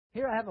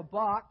Here I have a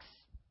box.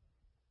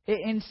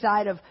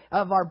 Inside of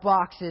our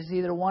box is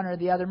either one or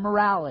the other.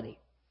 Morality.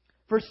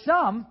 For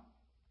some,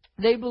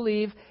 they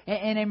believe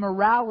in a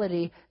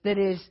morality that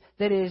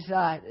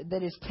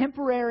is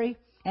temporary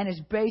and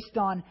is based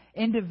on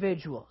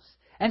individuals.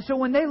 And so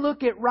when they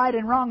look at right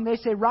and wrong, they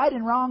say right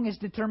and wrong is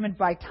determined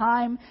by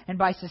time and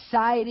by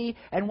society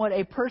and what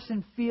a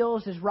person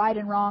feels is right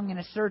and wrong in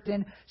a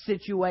certain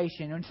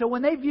situation. And so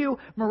when they view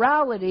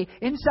morality,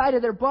 inside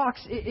of their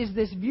box is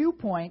this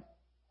viewpoint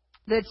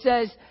that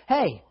says,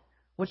 hey,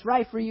 what's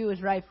right for you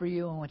is right for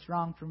you, and what's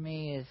wrong for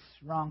me is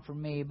wrong for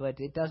me, but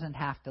it doesn't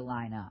have to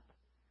line up.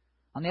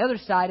 On the other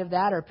side of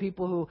that are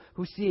people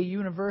who see a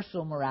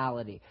universal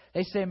morality.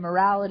 They say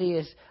morality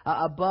is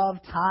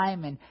above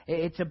time, and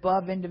it's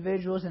above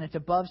individuals, and it's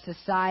above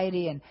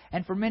society.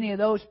 And for many of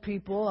those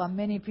people,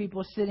 many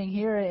people sitting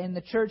here in the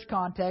church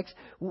context,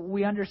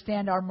 we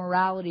understand our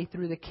morality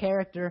through the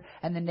character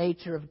and the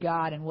nature of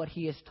God and what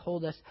He has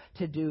told us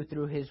to do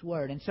through His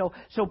Word. And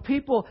so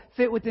people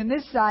fit within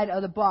this side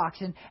of the box.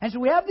 And so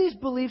we have these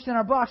beliefs in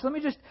our box. Let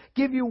me just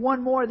give you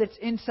one more that's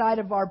inside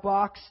of our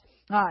box.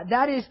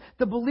 That is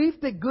the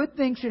belief that good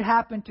things should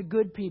happen to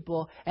good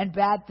people and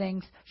bad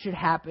things should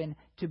happen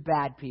to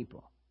bad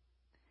people.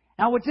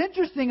 Now, what's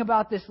interesting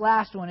about this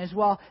last one is,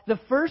 while the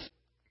first,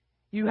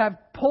 you have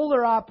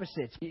polar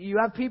opposites. You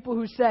have people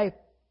who say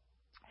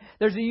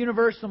there's a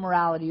universal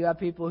morality. You have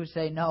people who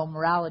say, no,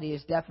 morality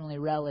is definitely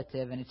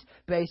relative and it's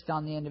based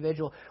on the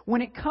individual.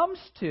 When it comes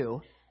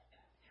to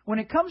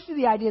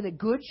the idea that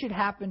good should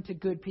happen to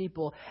good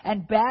people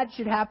and bad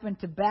should happen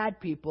to bad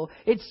people,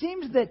 it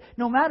seems that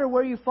no matter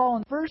where you fall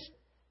in first,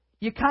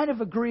 you kind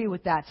of agree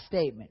with that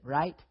statement,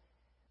 right?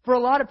 For a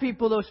lot of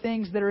people, those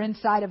things that are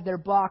inside of their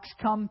box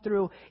come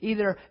through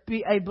either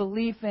a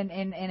belief in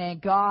a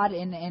God,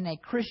 in a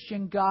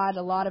Christian God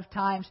a lot of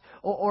times,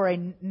 or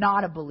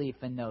not a belief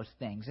in those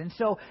things. And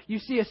so you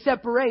see a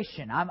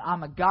separation.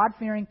 I'm a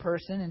God-fearing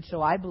person, and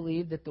so I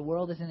believe that the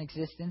world is in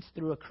existence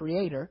through a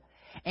Creator.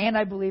 And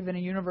I believe in a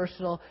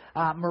universal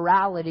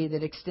morality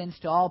that extends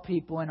to all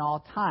people in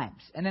all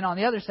times. And then on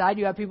the other side,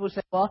 you have people who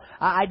say, well,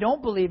 I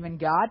don't believe in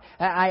God.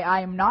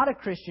 I am not a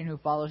Christian who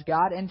follows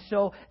God. And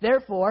so,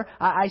 therefore,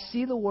 I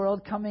see the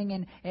world coming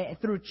in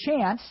through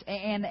chance.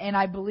 And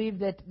I believe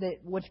that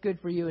what's good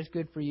for you is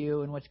good for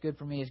you. And what's good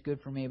for me is good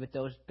for me. But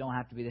those don't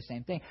have to be the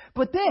same thing.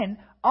 But then,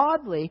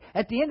 oddly,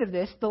 at the end of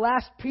this, the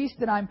last piece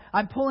that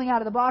I'm pulling out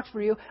of the box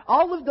for you,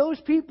 all of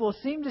those people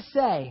seem to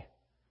say,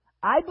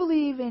 I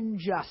believe in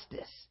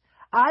justice.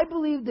 I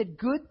believe that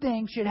good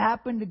things should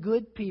happen to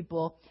good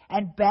people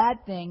and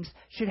bad things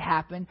should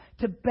happen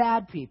to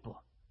bad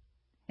people.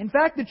 In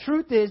fact, the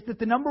truth is that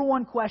the number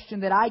one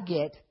question that I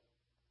get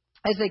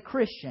as a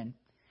Christian,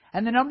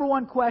 and the number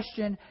one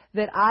question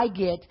that I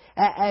get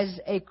as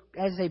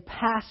a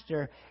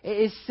pastor,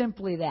 is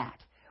simply that.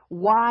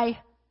 Why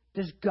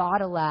does God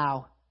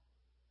allow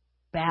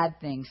bad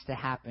things to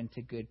happen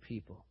to good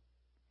people?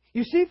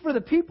 You see, for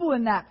the people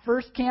in that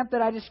first camp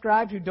that I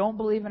described who don't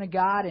believe in a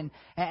God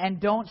and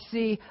don't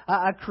see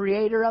a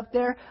Creator up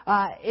there,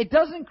 it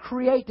doesn't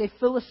create a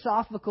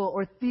philosophical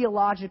or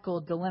theological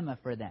dilemma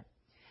for them.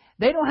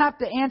 They don't have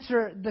to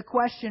answer the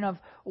question of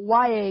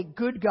why a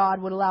good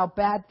God would allow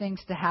bad things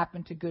to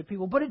happen to good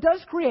people. But it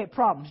does create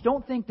problems.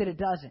 Don't think that it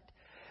doesn't.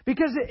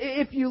 Because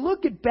if you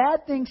look at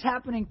bad things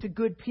happening to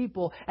good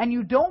people and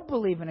you don't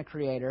believe in a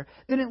Creator,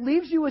 then it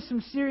leaves you with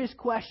some serious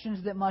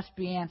questions that must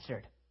be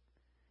answered.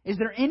 Is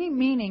there any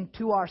meaning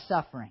to our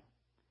suffering?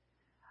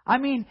 I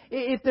mean,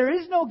 if there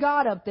is no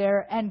God up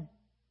there and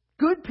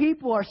good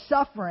people are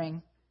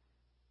suffering,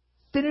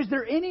 then is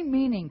there any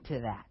meaning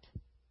to that?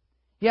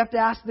 You have to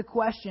ask the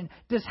question,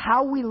 does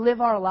how we live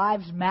our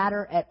lives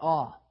matter at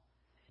all?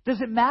 Does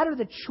it matter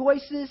the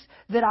choices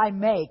that I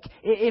make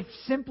if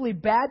simply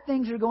bad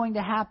things are going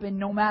to happen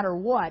no matter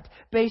what,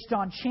 based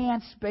on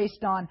chance,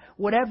 based on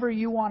whatever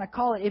you want to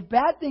call it? If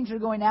bad things are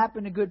going to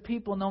happen to good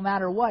people no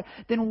matter what,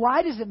 then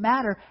why does it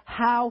matter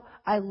how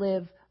I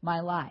live my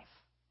life?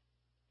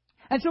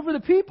 And so for the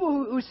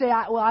people who say,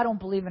 well, I don't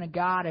believe in a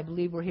God, I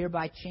believe we're here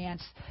by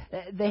chance,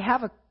 they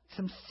have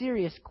some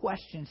serious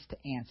questions to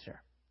answer.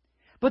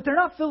 But they're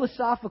not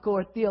philosophical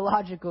or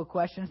theological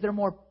questions. They're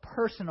more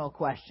personal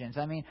questions.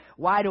 I mean,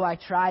 why do I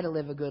try to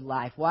live a good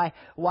life? Why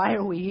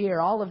are we here?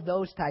 All of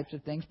those types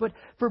of things. But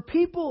for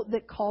people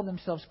that call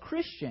themselves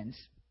Christians,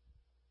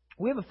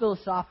 we have a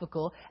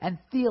philosophical and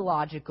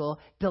theological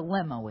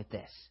dilemma with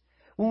this.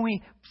 When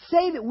we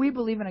say that we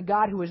believe in a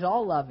God who is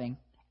all-loving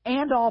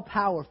and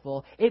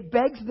all-powerful, it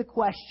begs the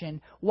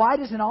question, why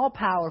does an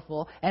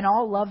all-powerful and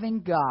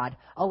all-loving God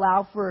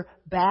allow for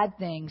bad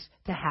things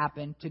to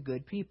happen to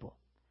good people?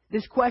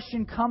 This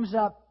question comes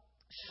up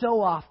so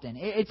often.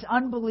 It's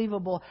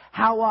unbelievable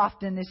how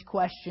often this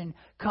question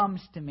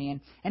comes to me.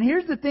 And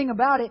here's the thing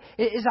about it,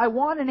 is I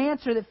want an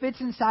answer that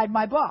fits inside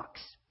my box.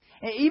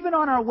 Even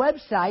on our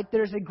website,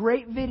 there's a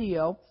great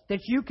video that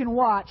you can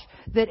watch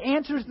that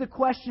answers the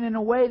question in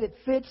a way that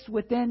fits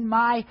within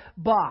my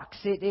box.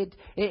 It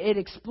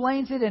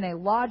explains it in a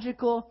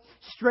logical,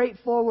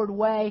 straightforward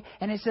way,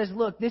 and it says,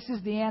 look, this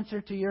is the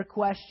answer to your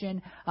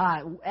question.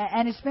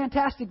 And it's a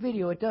fantastic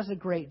video. It does a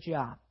great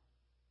job.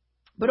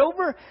 But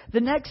over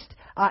the next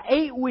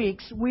 8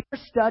 weeks, we are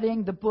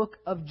studying the book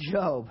of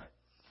Job.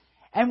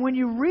 And when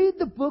you read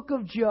the book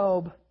of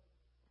Job,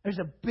 there's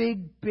a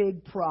big,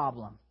 big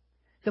problem.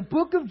 The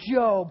book of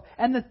Job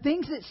and the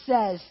things it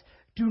says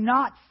do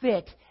not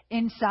fit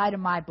inside of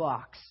my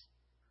box.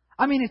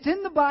 I mean, it's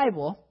in the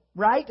Bible,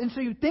 right? And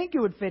so you'd think it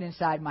would fit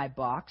inside my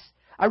box.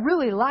 I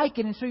really like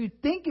it, and so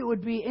you'd think it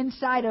would be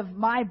inside of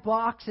my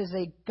box as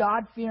a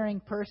God-fearing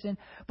person,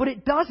 but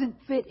it doesn't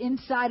fit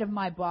inside of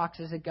my box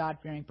as a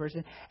God-fearing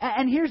person.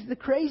 And here's the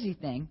crazy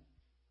thing.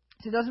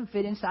 It doesn't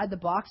fit inside the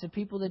box of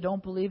people that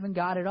don't believe in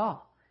God at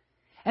all.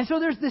 And so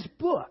there's this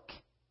book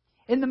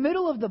in the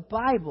middle of the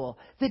Bible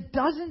that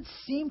doesn't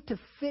seem to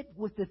fit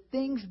with the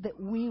things that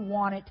we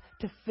want it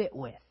to fit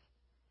with.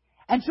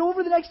 And so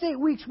over the next 8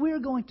 weeks, we are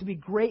going to be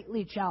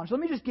greatly challenged. Let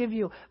me just give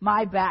you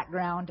my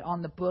background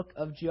on the book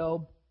of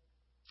Job.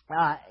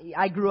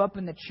 I grew up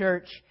in the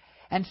church,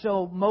 and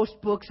so most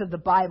books of the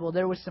Bible,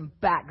 there was some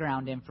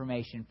background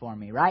information for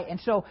me, right? And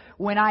so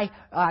when I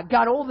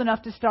got old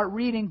enough to start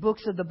reading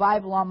books of the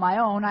Bible on my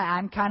own,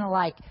 I'm kind of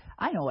like,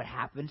 I know what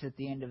happens at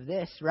the end of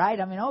this, right?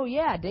 I mean, oh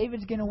yeah,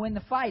 David's going to win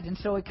the fight. And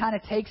so it kind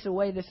of takes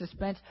away the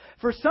suspense.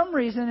 For some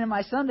reason in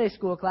my Sunday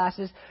school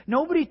classes,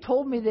 nobody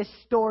told me this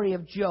story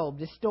of Job,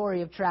 this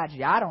story of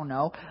tragedy. I don't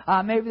know.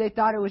 Maybe they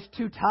thought it was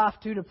too tough,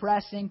 too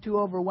depressing, too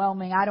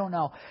overwhelming. I don't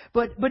know.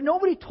 But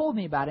nobody told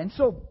me about it. And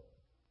so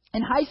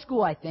in high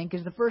school, I think,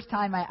 is the first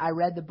time I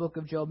read the book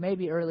of Job,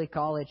 maybe early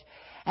college.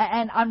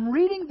 And I'm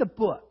reading the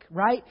book,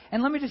 right?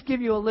 And let me just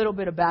give you a little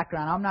bit of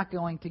background. I'm not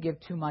going to give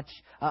too much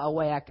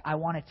away. I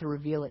want it to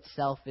reveal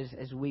itself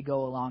as we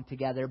go along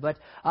together. But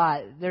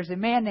there's a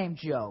man named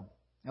Job,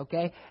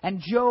 okay?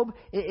 And Job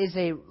is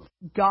a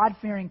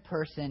God-fearing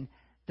person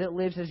that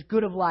lives as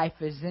good of life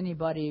as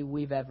anybody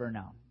we've ever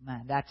known.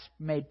 That's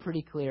made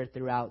pretty clear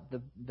throughout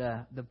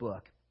the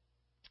book.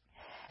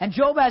 And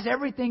Job has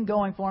everything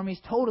going for him. He's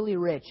totally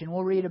rich, and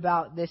we'll read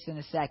about this in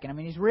a second. I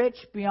mean, he's rich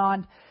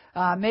beyond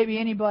maybe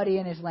anybody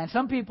in his land.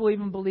 Some people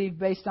even believe,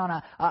 based on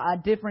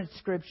a different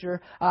scripture,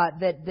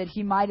 that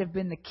he might have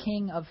been the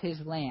king of his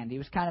land. He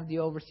was kind of the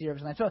overseer of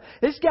his land. So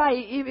this guy,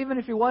 even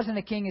if he wasn't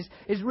a king,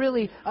 is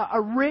really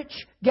a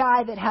rich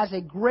guy that has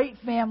a great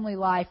family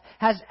life,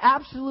 has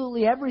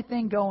absolutely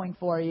everything going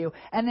for you,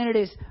 and then it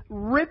is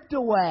ripped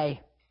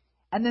away.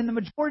 And then the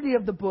majority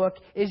of the book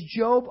is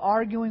Job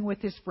arguing with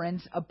his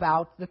friends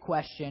about the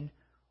question,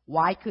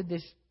 why could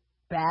this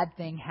bad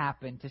thing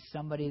happen to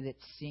somebody that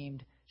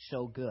seemed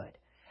so good?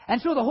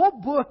 And so the whole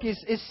book is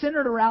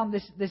centered around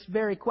this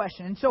very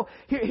question. And so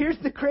here's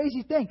the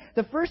crazy thing.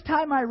 The first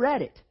time I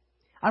read it,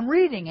 I'm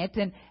reading it,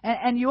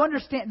 and you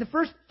understand, the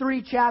first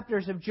 3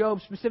 chapters of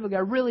Job specifically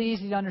are really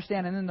easy to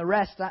understand, and then the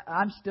rest,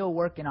 I'm still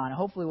working on it.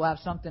 Hopefully we'll have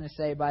something to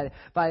say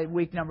by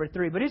week number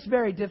 3, but it's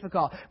very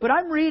difficult. But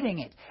I'm reading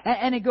it,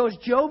 and it goes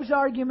Job's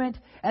argument,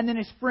 and then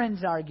his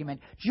friend's argument.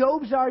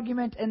 Job's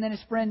argument, and then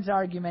his friend's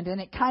argument, and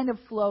it kind of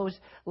flows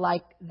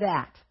like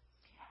that.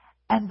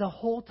 And the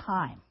whole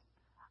time,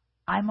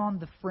 I'm on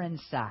the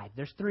friend's side.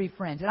 There's 3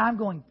 friends, and I'm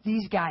going,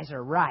 these guys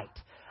are right.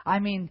 I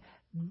mean,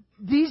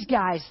 these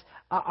guys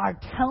are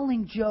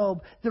telling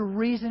Job the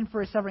reason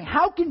for his suffering.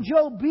 How can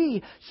Job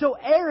be so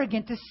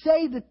arrogant to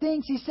say the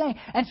things he's saying?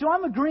 And so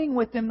I'm agreeing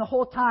with them the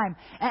whole time.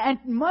 And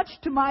much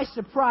to my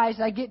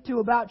surprise, I get to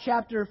about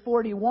chapter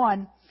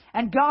 41,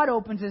 and God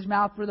opens his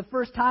mouth for the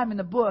first time in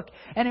the book.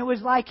 And it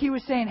was like he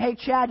was saying, hey,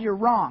 Chad, you're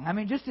wrong. I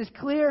mean, just as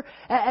clear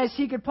as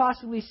he could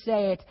possibly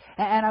say it.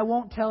 And I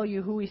won't tell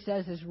you who he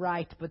says is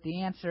right, but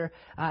the answer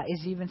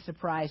is even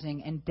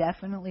surprising and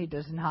definitely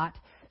does not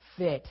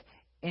fit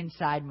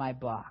inside my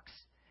box.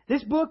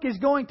 This book is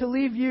going to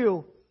leave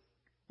you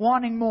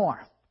wanting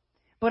more.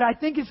 But I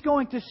think it's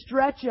going to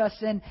stretch us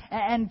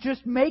and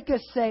just make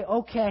us say,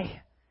 okay,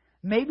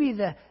 maybe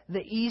the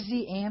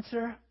easy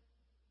answer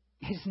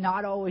is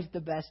not always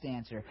the best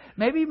answer.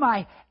 Maybe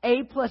my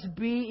A plus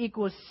B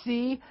equals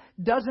C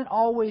doesn't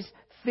always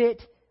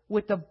fit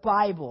with the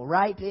Bible,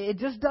 right? It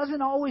just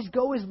doesn't always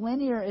go as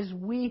linear as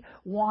we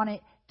want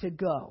it to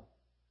go.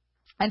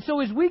 And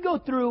so as we go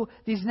through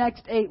these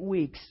next 8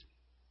 weeks,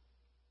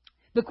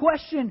 the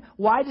question,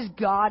 why does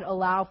God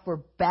allow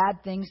for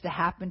bad things to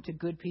happen to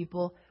good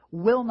people,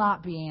 will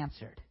not be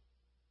answered.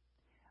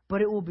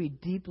 But it will be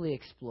deeply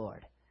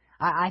explored.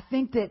 I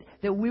think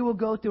that we will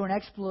go through an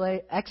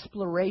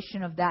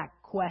exploration of that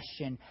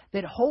question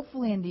that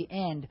hopefully in the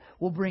end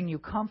will bring you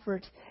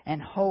comfort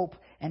and hope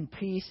and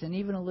peace and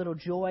even a little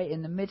joy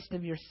in the midst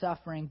of your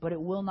suffering. But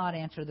it will not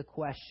answer the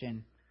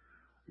question,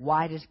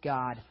 why does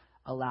God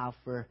allow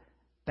for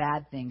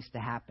bad things to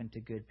happen to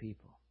good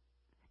people?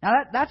 Now,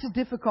 that's a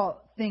difficult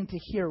thing to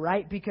hear,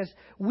 right? Because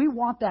we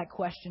want that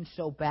question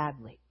so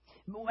badly.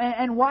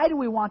 And why do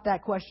we want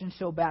that question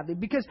so badly?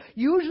 Because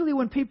usually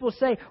when people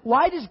say,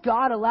 why does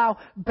God allow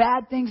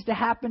bad things to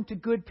happen to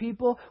good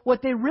people?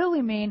 What they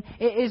really mean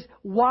is,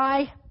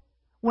 why,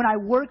 when I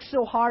work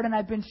so hard and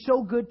I've been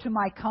so good to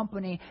my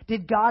company,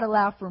 did God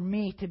allow for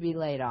me to be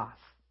laid off?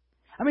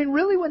 I mean,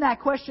 really, when that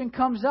question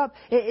comes up,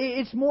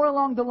 it's more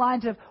along the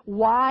lines of,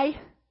 why,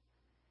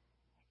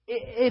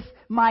 if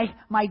my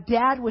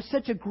dad was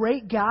such a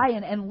great guy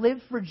and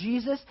lived for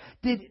Jesus,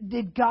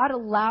 did God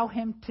allow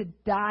him to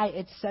die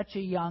at such a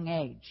young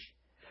age?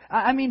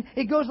 I mean,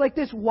 it goes like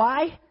this.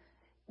 Why,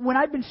 when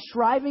I've been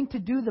striving to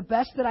do the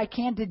best that I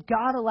can, did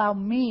God allow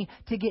me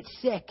to get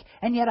sick?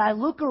 And yet I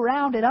look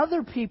around at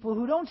other people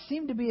who don't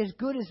seem to be as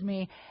good as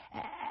me,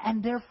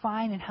 and they're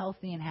fine and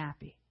healthy and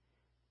happy.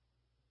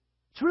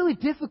 It's really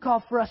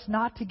difficult for us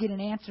not to get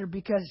an answer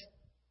because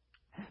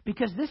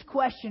this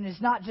question is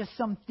not just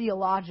some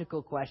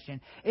theological question.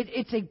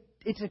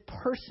 It's a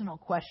personal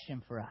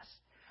question for us.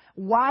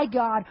 Why,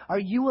 God, are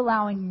you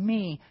allowing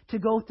me to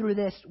go through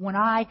this when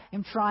I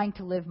am trying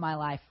to live my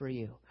life for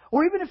you?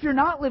 Or even if you're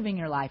not living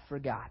your life for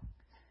God,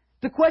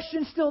 the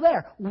question's still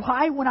there.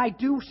 Why, when I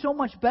do so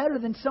much better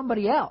than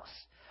somebody else,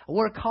 I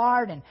work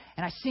hard and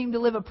I seem to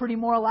live a pretty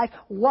moral life,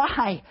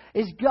 why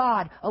is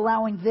God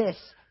allowing this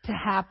to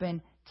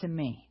happen to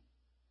me?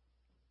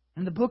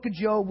 In the book of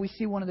Job, we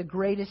see one of the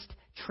greatest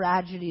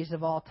tragedies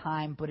of all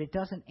time, but it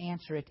doesn't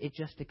answer it, it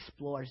just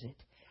explores it.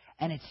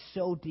 And it's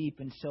so deep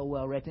and so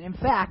well written. In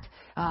fact,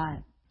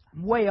 I'm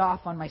way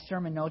off on my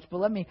sermon notes, but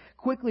let me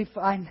quickly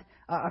find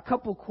a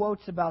couple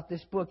quotes about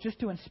this book just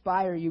to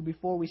inspire you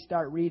before we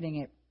start reading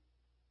it.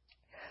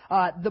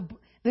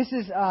 This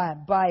is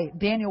by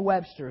Daniel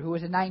Webster, who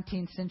was a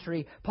 19th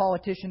century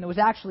politician that was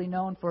actually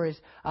known for his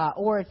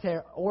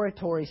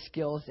oratory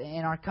skills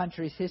in our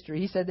country's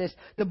history. He said this: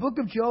 the book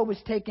of Job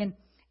is taken,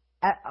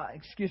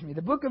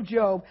 the book of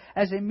Job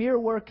as a mere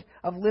work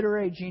of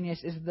literary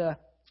genius is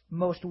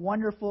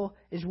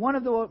one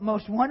of the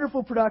most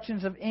wonderful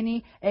productions of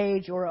any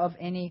age or of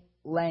any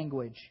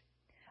language.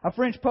 A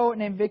French poet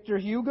named Victor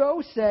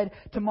Hugo said,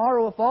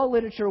 "Tomorrow, if all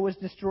literature was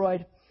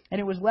destroyed and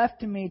it was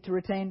left to me to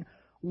retain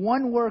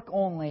one work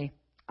only,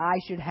 I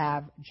should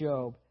have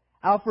Job."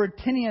 Alfred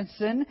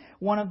Tennyson,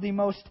 one of the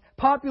most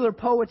popular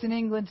poets in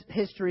England's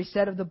history,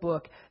 said of the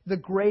book, "the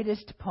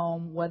greatest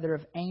poem, whether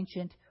of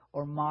ancient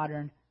or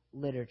modern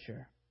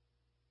literature."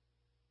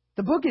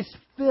 The book is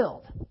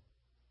filled.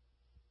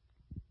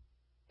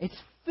 It's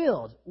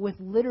filled with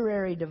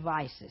literary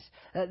devices.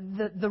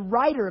 The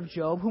writer of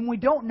Job, whom we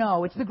don't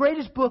know, it's the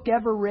greatest book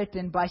ever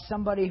written by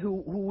somebody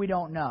who we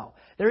don't know.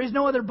 There is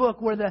no other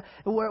book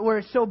where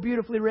it's so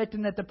beautifully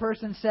written that the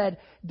person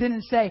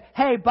didn't say,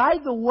 "Hey, by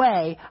the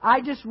way,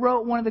 I just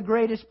wrote one of the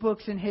greatest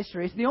books in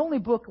history." It's the only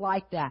book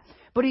like that.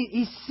 But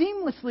he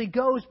seamlessly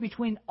goes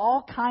between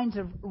all kinds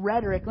of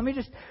rhetoric. Let me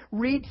just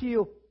read to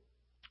you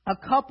a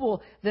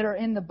couple that are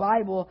in the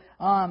Bible.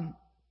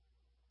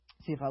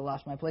 See if I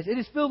lost my place. It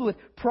is filled with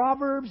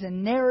proverbs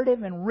and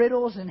narrative and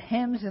riddles and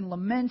hymns and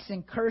laments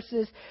and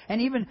curses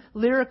and even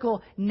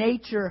lyrical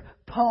nature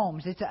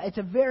poems. It's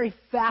a very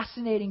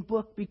fascinating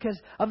book because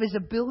of his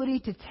ability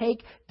to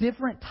take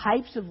different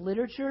types of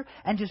literature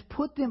and just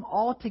put them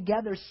all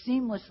together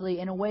seamlessly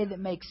in a way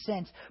that makes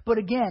sense. But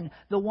again,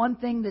 the one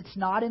thing that's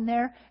not in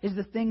there is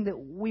the thing that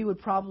we would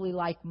probably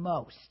like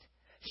most: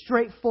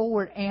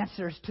 straightforward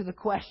answers to the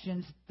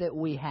questions that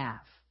we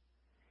have.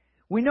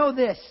 We know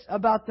this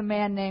about the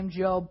man named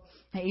Job.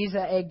 He's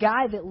a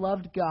guy that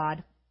loved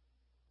God,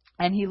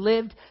 and he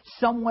lived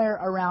somewhere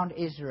around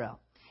Israel.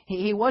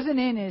 He wasn't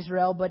in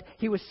Israel, but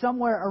he was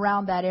somewhere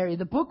around that area.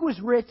 The book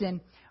was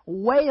written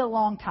way a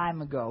long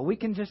time ago. We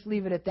can just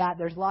leave it at that.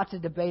 There's lots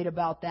of debate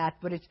about that,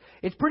 but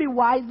it's pretty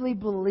widely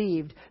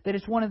believed that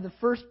it's one of the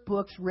first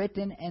books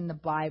written in the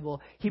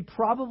Bible.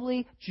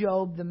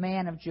 Job, the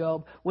man of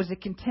Job, was a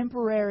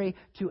contemporary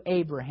to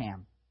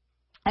Abraham.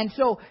 And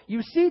so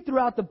you see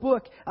throughout the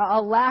book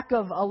a lack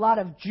of a lot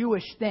of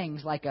Jewish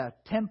things, like a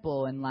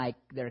temple and like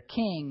their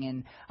king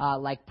and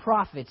like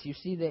prophets. You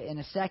see that in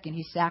a second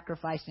he's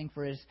sacrificing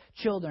for his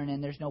children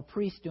and there's no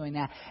priest doing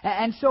that.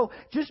 And so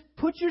just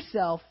put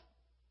yourself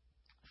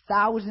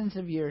thousands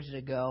of years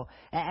ago,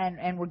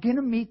 and we're going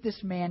to meet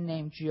this man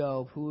named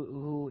Job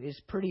who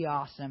is pretty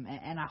awesome.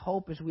 And I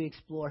hope as we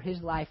explore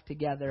his life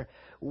together,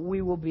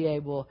 we will be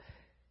able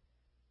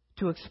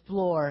to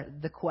explore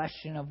the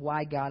question of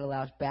why God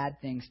allows bad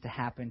things to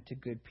happen to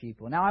good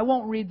people. Now, I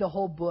won't read the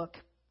whole book.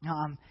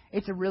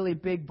 It's a really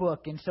big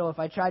book, and so if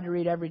I tried to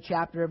read every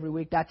chapter every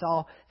week, that's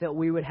all that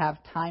we would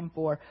have time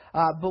for.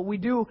 But we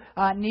do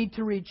need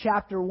to read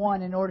chapter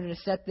 1 in order to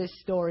set this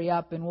story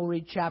up, and we'll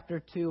read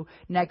chapter 2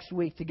 next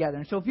week together.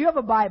 And so if you have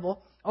a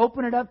Bible,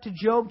 open it up to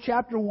Job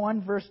chapter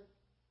 1, verse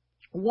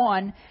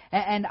 1,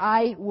 and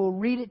I will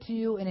read it to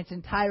you in its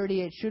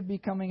entirety. It should be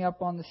coming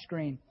up on the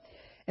screen.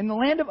 In the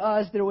land of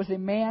Uz, there was a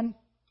man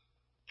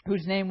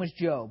whose name was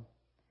Job.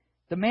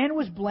 The man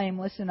was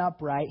blameless and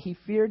upright. He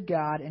feared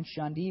God and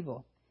shunned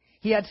evil.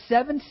 He had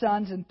 7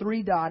 sons and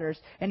 3 daughters,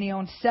 and he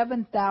owned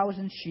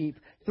 7,000 sheep,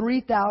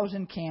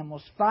 3,000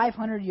 camels,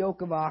 500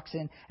 yoke of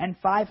oxen, and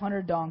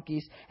 500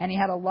 donkeys, and he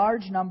had a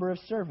large number of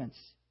servants.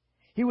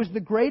 He was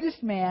the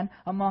greatest man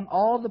among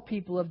all the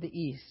people of the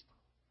East.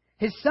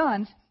 His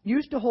sons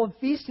used to hold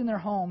feasts in their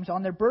homes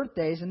on their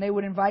birthdays, and they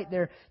would invite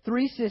their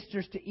 3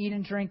 sisters to eat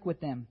and drink with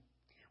them.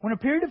 When a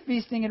period of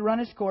feasting had run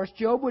its course,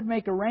 Job would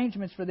make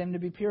arrangements for them to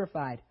be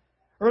purified.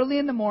 Early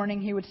in the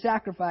morning, he would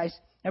sacrifice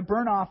a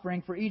burnt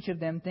offering for each of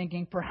them,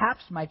 thinking,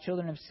 perhaps my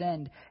children have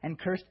sinned and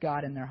cursed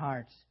God in their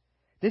hearts.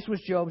 This was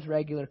Job's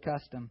regular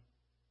custom.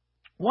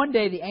 One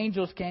day the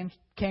angels came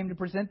to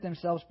present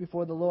themselves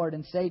before the Lord,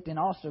 and Satan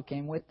also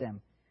came with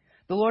them.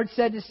 The Lord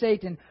said to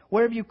Satan,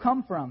 where have you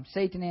come from?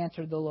 Satan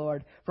answered the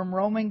Lord, from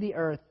roaming the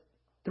earth,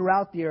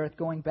 throughout the earth,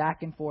 going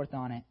back and forth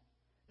on it.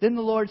 Then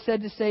the Lord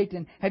said to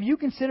Satan, have you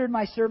considered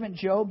my servant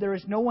Job? There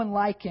is no one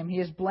like him. He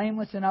is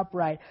blameless and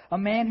upright, a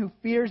man who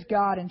fears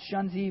God and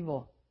shuns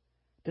evil.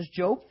 Does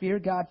Job fear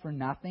God for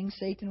nothing?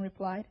 Satan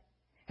replied.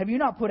 Have you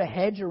not put a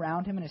hedge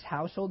around him and his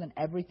household and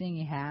everything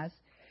he has?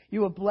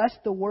 You have blessed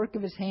the work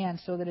of his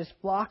hands so that his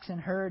flocks and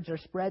herds are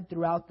spread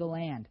throughout the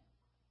land.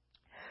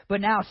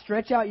 But now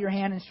stretch out your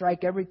hand and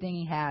strike everything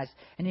he has,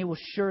 and he will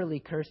surely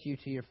curse you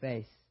to your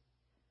face.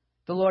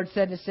 The Lord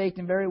said to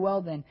Satan, very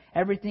well then,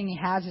 everything he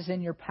has is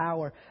in your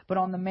power, but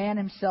on the man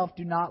himself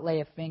do not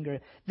lay a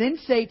finger. Then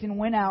Satan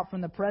went out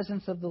from the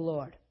presence of the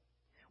Lord.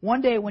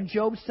 One day when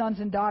Job's sons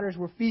and daughters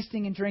were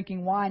feasting and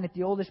drinking wine at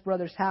the oldest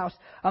brother's house,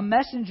 a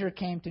messenger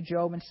came to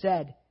Job and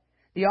said,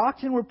 the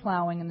oxen were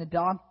plowing and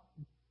the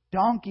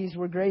donkeys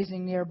were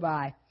grazing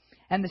nearby,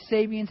 and the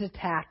Sabeans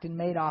attacked and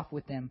made off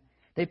with them.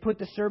 They put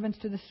the servants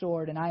to the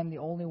sword, and I am the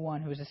only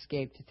one who has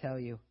escaped to tell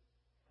you.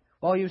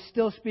 While he was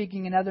still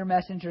speaking, another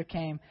messenger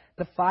came.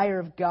 The fire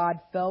of God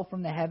fell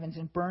from the heavens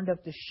and burned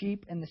up the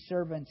sheep and the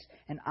servants,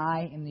 and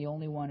I am the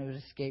only one who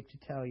has escaped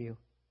to tell you.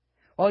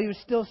 While he was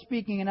still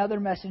speaking, another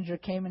messenger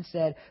came and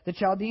said, the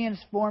Chaldeans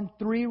formed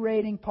 3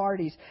 raiding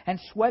parties and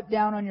swept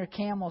down on your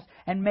camels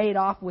and made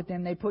off with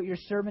them. They put your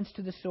servants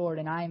to the sword,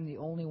 and I am the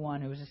only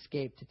one who has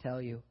escaped to tell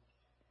you.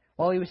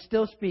 While he was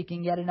still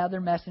speaking, yet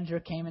another messenger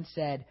came and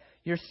said,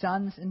 your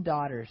sons and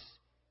daughters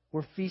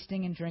were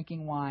feasting and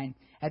drinking wine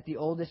at the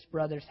oldest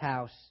brother's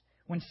house,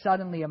 when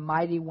suddenly a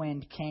mighty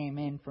wind came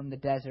in from the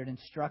desert and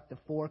struck the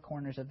 4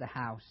 corners of the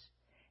house.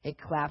 It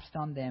collapsed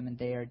on them, and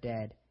they are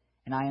dead,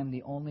 and I am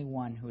the only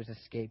one who has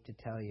escaped to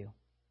tell you.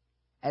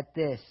 At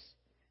this,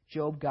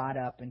 Job got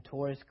up and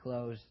tore his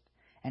clothes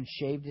and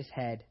shaved his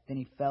head. Then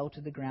he fell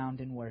to the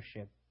ground in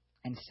worship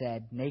and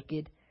said,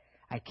 naked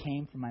I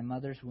came from my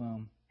mother's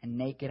womb, and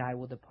naked I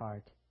will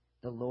depart.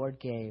 The Lord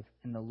gave,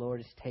 and the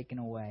Lord has taken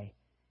away.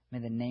 May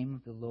the name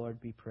of the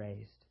Lord be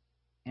praised.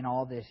 In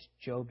all this,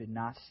 Job did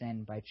not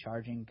sin by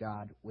charging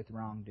God with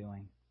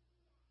wrongdoing.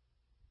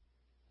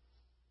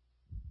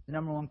 The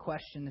number one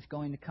question that's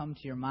going to come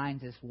to your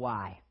minds is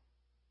why?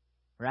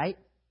 Right?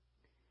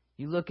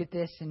 You look at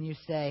this and you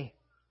say,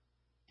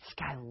 this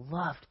guy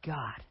loved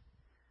God.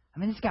 I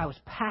mean, this guy was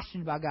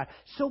passionate about God.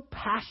 So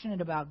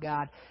passionate about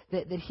God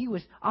that he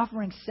was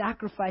offering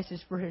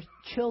sacrifices for his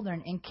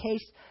children in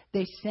case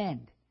they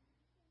sinned.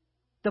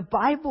 The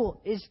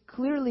Bible is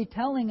clearly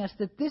telling us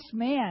that this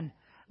man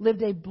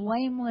lived a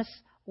blameless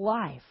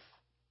life.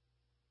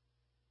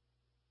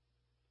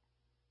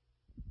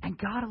 And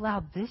God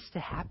allowed this to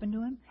happen to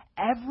him.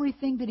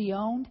 Everything that he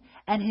owned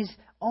and his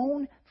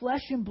own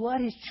flesh and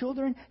blood, his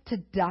children, to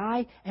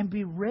die and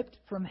be ripped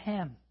from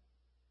him.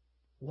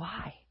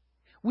 Why?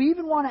 We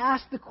even want to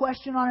ask the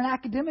question on an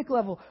academic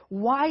level.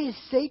 Why is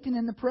Satan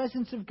in the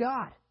presence of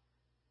God?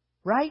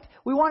 Right?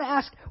 We want to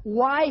ask,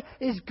 why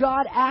is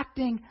God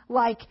acting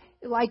like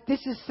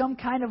this is some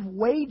kind of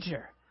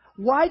wager?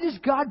 Why does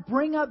God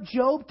bring up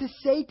Job to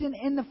Satan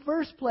in the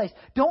first place?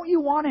 Don't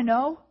you want to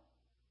know?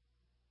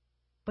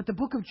 But the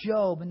book of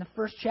Job, in the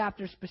first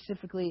chapter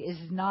specifically, is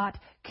not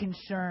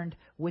concerned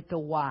with the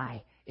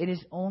why. It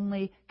is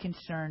only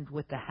concerned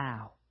with the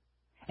how.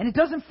 And it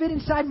doesn't fit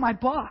inside my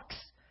box.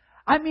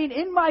 I mean,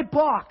 in my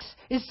box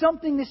is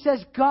something that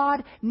says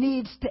God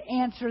needs to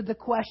answer the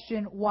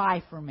question,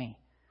 why for me?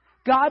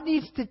 God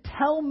needs to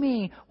tell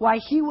me why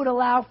He would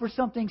allow for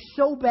something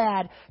so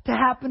bad to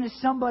happen to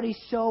somebody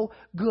so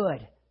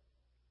good.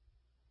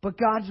 But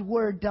God's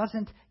Word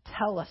doesn't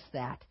tell us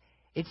that.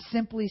 It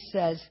simply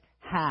says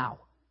how.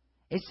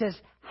 It says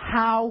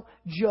how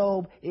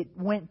Job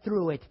went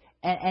through it.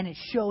 And it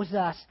shows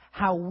us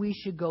how we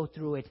should go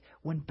through it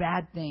when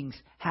bad things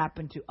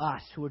happen to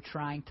us who are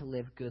trying to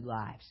live good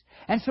lives.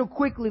 And so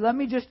quickly, let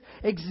me just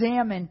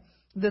examine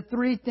the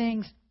 3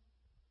 things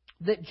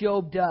that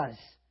Job does.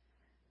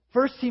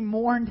 First, he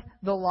mourned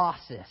the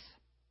losses.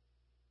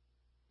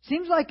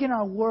 Seems like in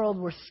our world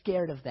we're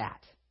scared of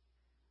that.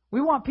 We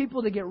want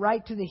people to get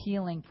right to the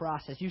healing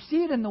process. You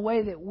see it in the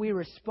way that we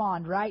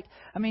respond, right?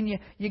 I mean,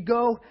 you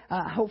go,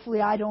 hopefully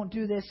I don't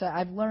do this,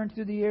 I've learned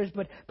through the years,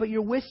 but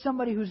you're with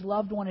somebody whose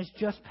loved one has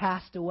just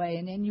passed away,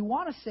 and you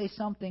want to say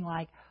something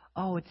like,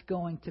 oh, it's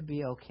going to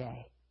be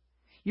okay.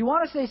 You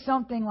want to say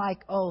something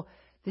like, oh,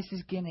 this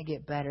is going to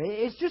get better.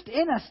 It's just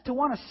in us to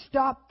want to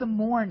stop the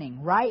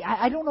mourning, right?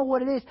 I don't know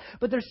what it is,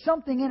 but there's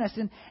something in us.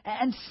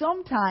 And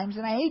sometimes,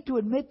 and I hate to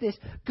admit this,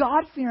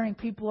 God-fearing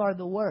people are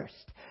the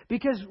worst.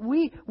 Because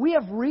we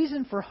have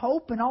reason for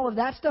hope and all of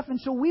that stuff. And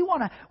so we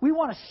want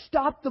to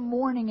stop the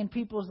mourning in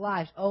people's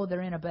lives. Oh,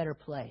 they're in a better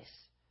place.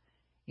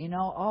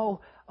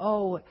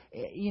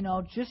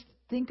 Just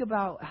think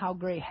about how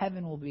great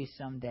heaven will be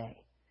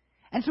someday.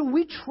 And so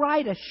we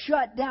try to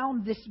shut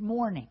down this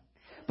mourning.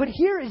 But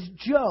here is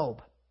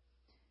Job,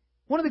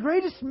 one of the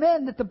greatest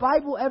men that the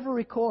Bible ever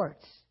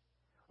records.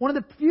 One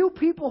of the few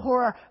people who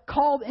are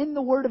called in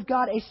the Word of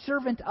God a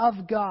servant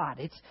of God.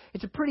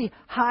 It's a pretty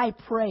high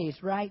praise,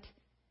 right?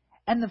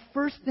 And the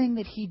first thing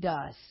that he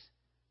does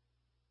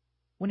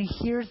when he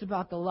hears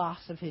about the loss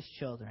of his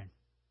children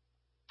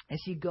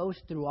is he goes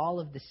through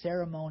all of the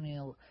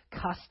ceremonial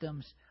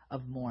customs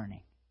of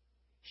mourning.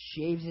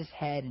 Shaves his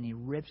head and he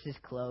rips his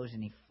clothes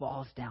and he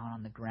falls down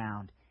on the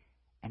ground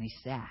and he's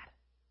sad.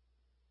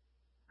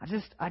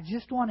 I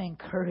just want to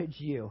encourage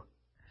you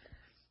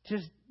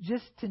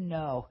just to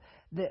know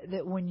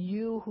that when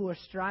you who are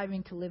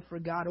striving to live for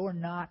God or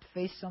not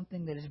face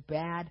something that is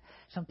bad,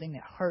 something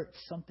that hurts,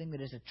 something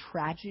that is a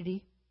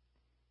tragedy,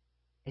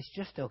 it's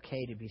just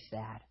okay to be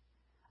sad.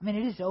 I mean,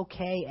 it is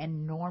okay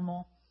and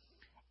normal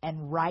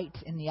and right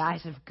in the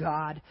eyes of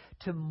God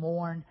to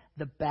mourn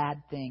the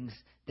bad things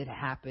that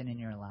happen in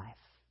your life.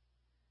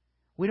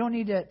 We don't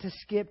need to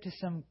skip to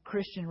some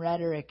Christian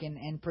rhetoric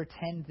and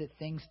pretend that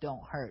things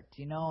don't hurt,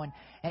 And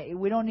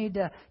we don't need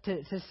to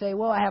say,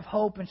 well, I have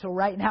hope, and so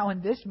right now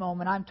in this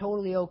moment I'm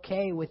totally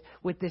okay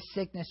with this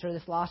sickness or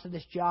this loss of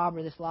this job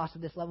or this loss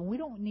of this level. We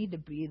don't need to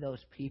be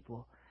those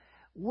people.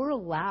 We're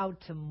allowed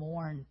to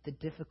mourn the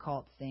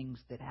difficult things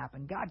that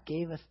happen. God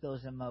gave us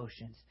those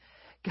emotions.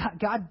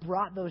 God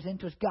brought those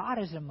into us. God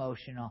is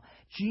emotional.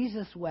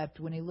 Jesus wept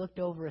when he looked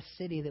over a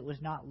city that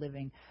was not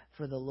living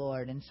for the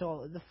Lord. And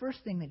so the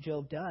first thing that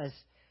Job does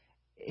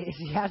is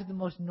he has the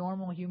most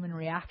normal human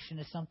reaction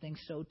to something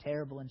so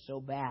terrible and so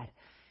bad.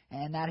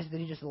 And that is that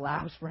he just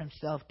allows for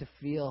himself to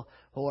feel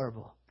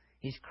horrible.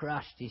 He's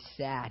crushed. He's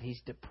sad. He's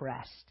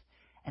depressed.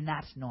 And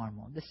that's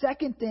normal. The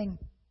second thing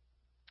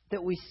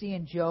that we see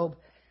in Job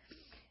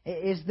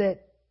is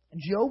that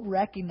Job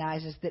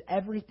recognizes that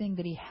everything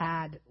that he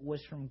had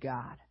was from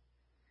God.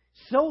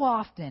 So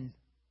often,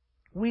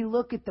 we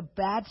look at the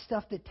bad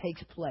stuff that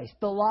takes place,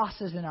 the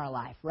losses in our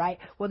life, right?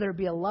 Whether it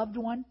be a loved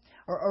one,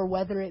 or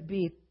whether it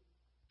be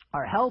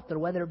our health, or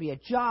whether it be a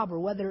job, or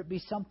whether it be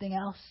something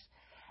else.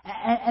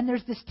 And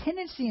there's this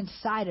tendency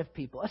inside of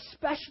people,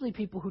 especially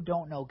people who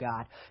don't know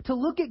God, to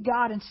look at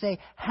God and say,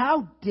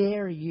 how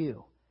dare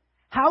you?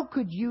 How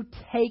could you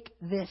take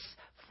this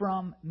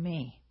from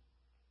me?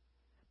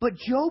 But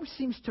Job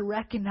seems to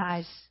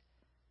recognize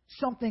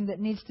something that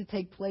needs to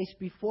take place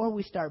before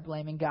we start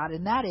blaming God,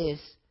 and that is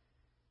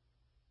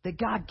that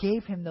God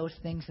gave him those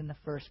things in the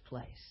first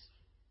place.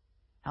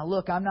 Now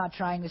look, I'm not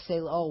trying to say,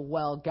 oh,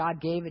 well,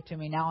 God gave it to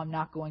me, now I'm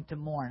not going to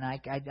mourn.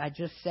 I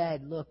just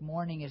said, look,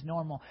 mourning is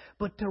normal.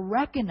 But to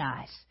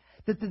recognize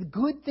that the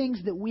good things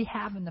that we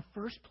have in the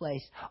first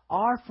place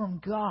are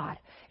from God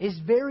is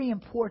very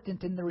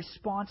important in the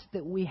response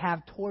that we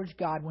have towards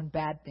God when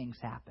bad things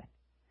happen.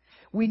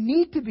 We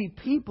need to be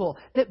people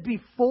that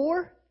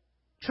before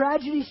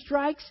tragedy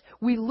strikes,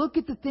 we look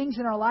at the things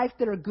in our life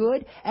that are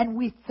good and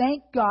we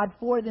thank God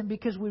for them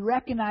because we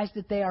recognize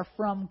that they are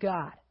from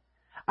God.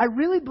 I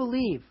really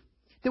believe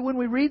that when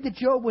we read that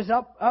Job was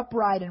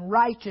upright and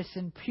righteous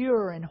and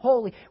pure and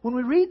holy, when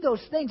we read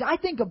those things, I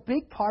think a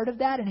big part of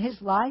that in his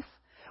life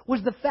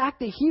was the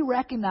fact that he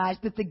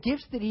recognized that the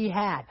gifts that he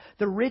had,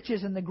 the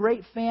riches and the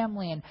great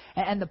family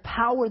and the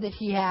power that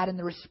he had and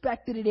the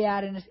respect that he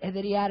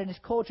had in his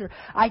culture,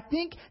 I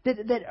think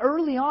that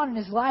early on in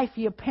his life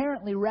he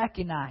apparently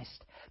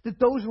recognized that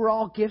those were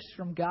all gifts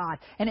from God.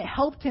 And it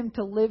helped him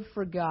to live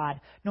for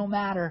God no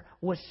matter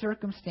what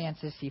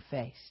circumstances he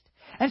faced.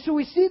 And so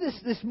we see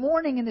this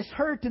mourning and this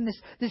hurt and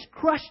this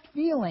crushed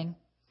feeling.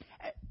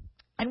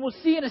 And we'll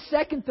see in a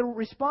second the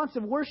response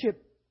of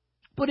worship.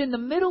 But in the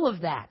middle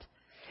of that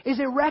is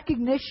a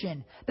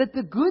recognition that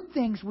the good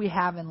things we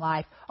have in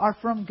life are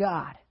from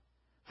God.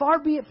 Far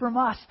be it from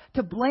us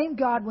to blame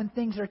God when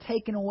things are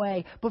taken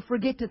away, but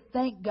forget to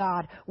thank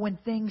God when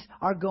things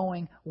are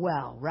going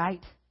well,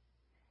 right?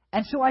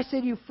 And so I say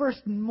to you,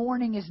 first,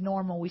 mourning is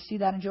normal. We see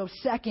that in Job.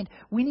 Second,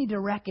 we need to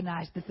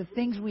recognize that the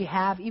things we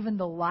have, even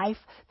the life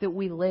that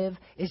we live,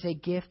 is a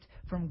gift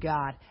from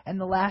God.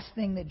 And the last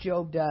thing that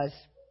Job does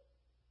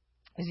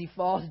is he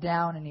falls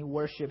down and he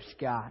worships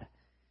God.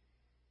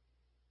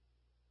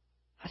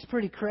 That's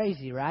pretty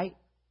crazy, right?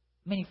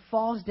 I mean, he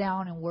falls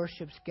down and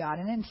worships God.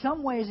 And in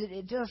some ways,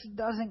 it just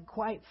doesn't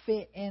quite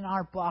fit in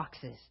our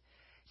boxes.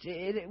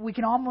 We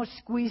can almost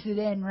squeeze it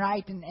in,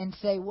 right? And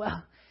say,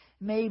 well,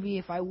 maybe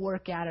if I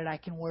work at it, I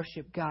can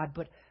worship God.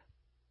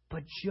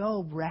 But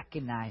Job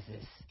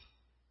recognizes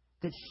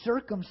that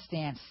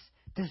circumstance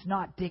does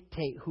not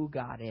dictate who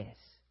God is.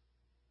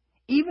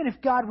 Even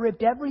if God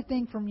ripped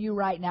everything from you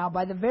right now,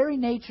 by the very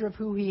nature of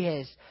who He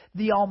is,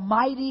 the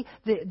Almighty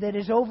that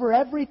is over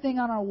everything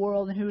on our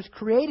world and who has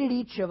created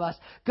each of us,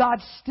 God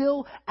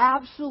still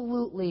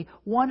absolutely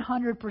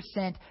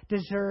 100%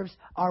 deserves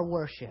our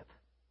worship.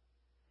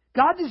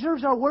 God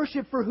deserves our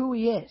worship for who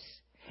He is.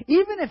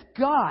 Even if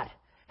God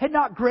had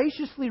not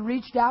graciously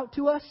reached out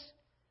to us,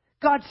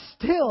 God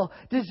still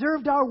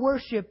deserved our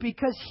worship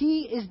because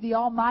He is the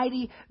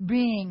Almighty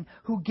being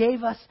who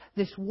gave us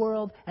this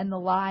world and the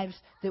lives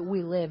that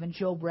we live. And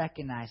Job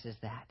recognizes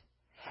that.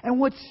 And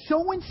what's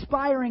so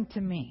inspiring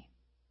to me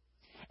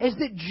is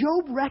that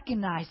Job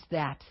recognized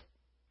that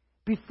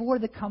before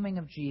the coming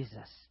of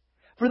Jesus.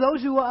 For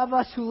those of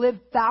us who live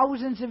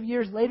thousands of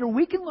years later,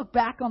 we can look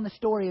back on the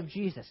story of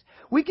Jesus.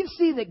 We can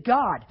see that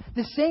God,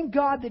 the same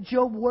God that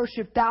Job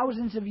worshipped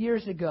thousands of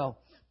years ago,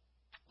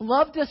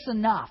 loved us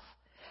enough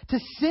to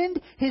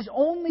send His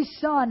only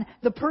Son,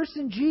 the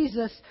person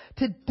Jesus,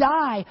 to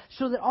die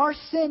so that our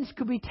sins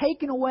could be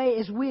taken away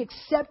as we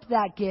accept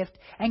that gift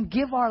and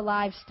give our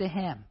lives to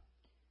Him.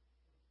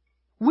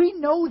 We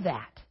know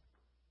that.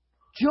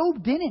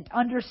 Job didn't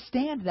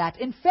understand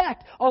that. In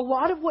fact, a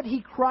lot of what he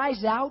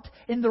cries out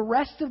in the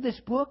rest of this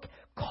book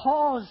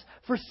calls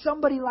for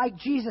somebody like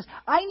Jesus.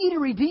 I need a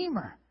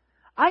Redeemer.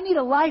 I need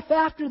a life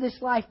after this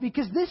life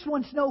because this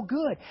one's no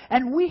good.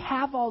 And we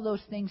have all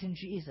those things in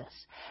Jesus.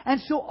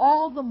 And so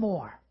all the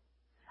more,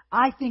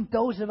 I think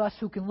those of us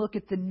who can look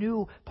at the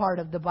new part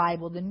of the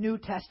Bible, the New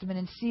Testament,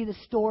 and see the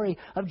story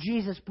of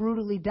Jesus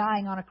brutally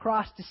dying on a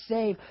cross to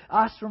save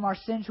us from our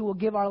sins who will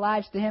give our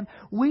lives to Him,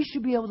 we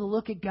should be able to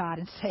look at God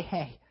and say,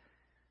 hey,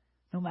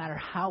 no matter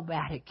how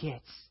bad it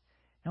gets,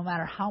 no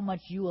matter how much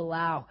you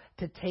allow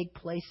to take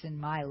place in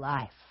my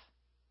life,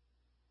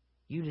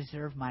 you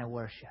deserve my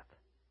worship.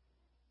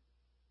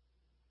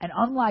 And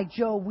unlike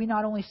Job, we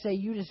not only say,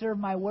 you deserve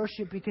my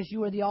worship because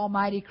you are the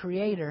Almighty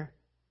Creator.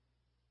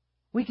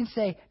 We can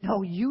say,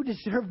 no, you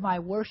deserve my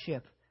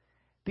worship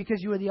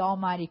because you are the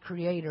Almighty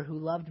Creator who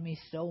loved me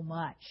so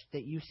much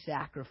that you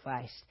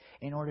sacrificed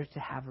in order to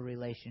have a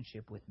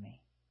relationship with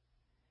me.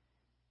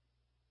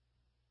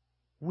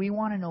 We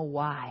want to know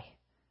why.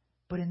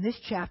 But in this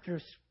chapter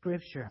of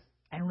Scripture,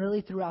 and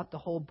really throughout the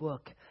whole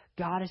book,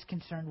 God is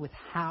concerned with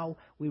how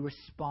we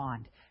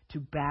respond to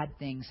bad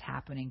things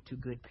happening to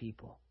good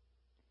people.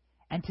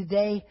 And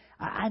today,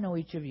 I know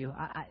each of you,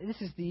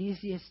 this is the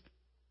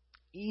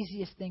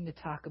easiest thing to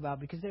talk about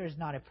because there is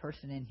not a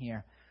person in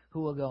here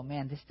who will go,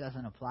 man, this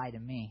doesn't apply to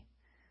me.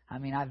 I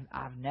mean,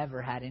 I've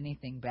never had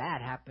anything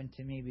bad happen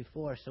to me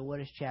before. So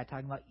what is Chad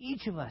talking about?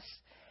 Each of us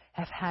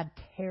have had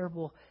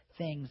terrible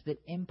things that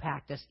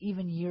impact us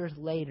even years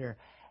later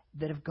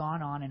that have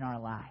gone on in our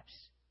lives.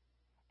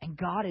 And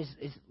God is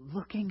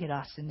looking at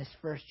us in this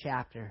first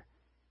chapter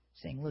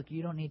saying, look,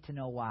 you don't need to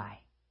know why,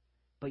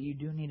 but you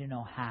do need to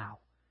know how.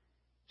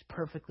 It's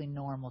perfectly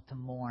normal to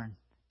mourn,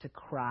 to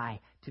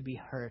cry, to be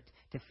hurt,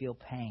 to feel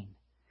pain.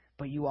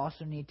 But you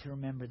also need to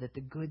remember that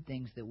the good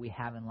things that we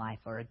have in life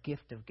are a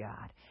gift of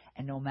God.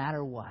 And no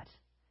matter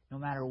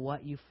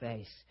what you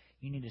face,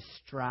 you need to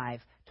strive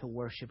to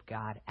worship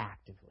God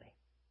actively.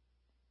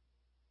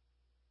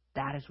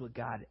 That is what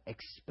God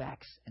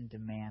expects and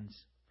demands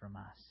from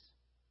us.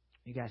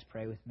 You guys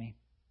pray with me.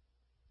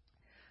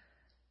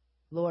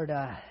 Lord,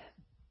 I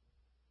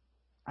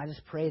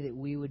just pray that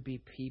we would be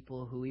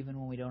people who, even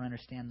when we don't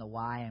understand the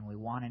why and we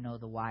want to know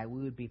the why,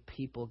 we would be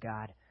people,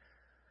 God,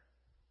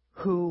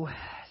 who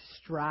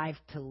strive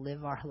to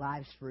live our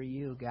lives for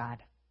you, God.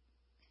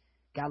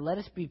 God, let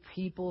us be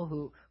people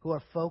who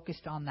are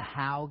focused on the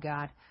how,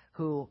 God,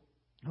 who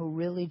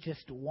really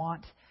just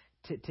want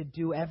to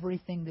do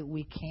everything that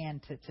we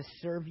can to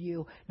serve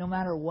you no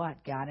matter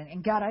what, God.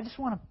 And God, I just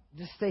want to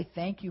just say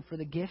thank you for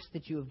the gifts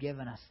that you have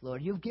given us,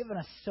 Lord. You've given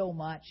us so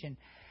much,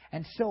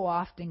 and so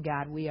often,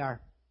 God, we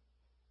are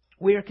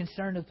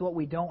concerned with what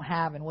we don't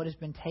have and what has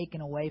been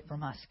taken away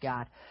from us,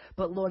 God.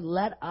 But Lord,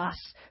 let us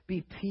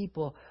be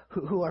people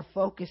who are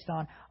focused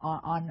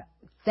on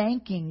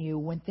thanking you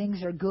when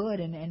things are good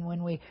and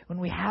when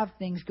we have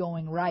things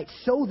going right,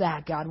 so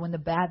that, God, when the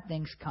bad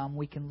things come,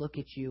 we can look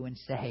at you and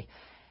say,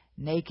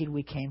 naked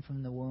we came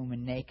from the womb,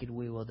 and naked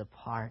we will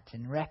depart.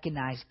 And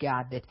recognize,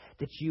 God,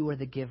 that you are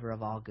the giver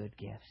of all good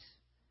gifts.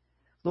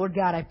 Lord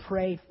God, I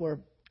pray for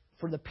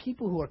the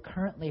people who are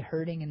currently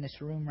hurting in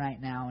this room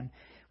right now. And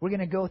we're going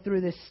to go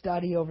through this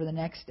study over the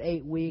next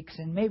 8 weeks.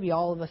 And maybe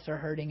all of us are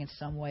hurting in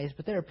some ways.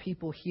 But there are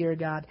people here,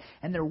 God,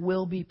 and there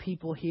will be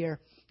people here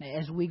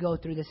as we go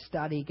through this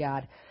study,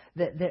 God,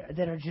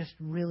 that are just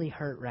really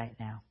hurt right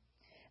now.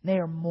 They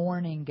are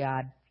mourning,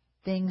 God,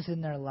 things in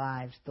their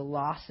lives, the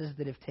losses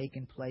that have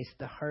taken place,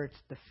 the hurts,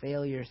 the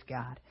failures,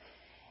 God.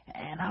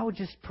 And I would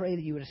just pray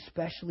that you would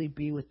especially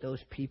be with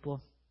those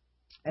people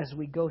as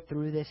we go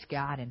through this,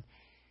 God. And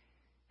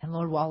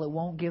Lord, while it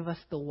won't give us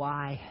the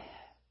why,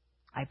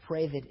 I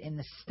pray that in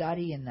the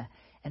study and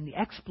the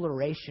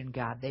exploration,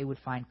 God, they would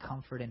find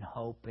comfort and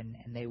hope and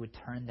they would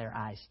turn their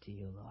eyes to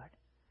you, Lord.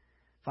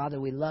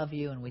 Father, we love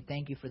you and we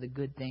thank you for the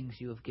good things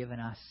you have given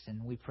us.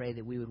 And we pray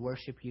that we would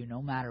worship you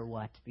no matter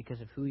what because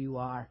of who you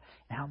are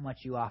and how much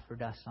you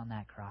offered us on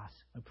that cross.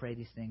 We pray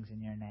these things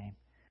in your name.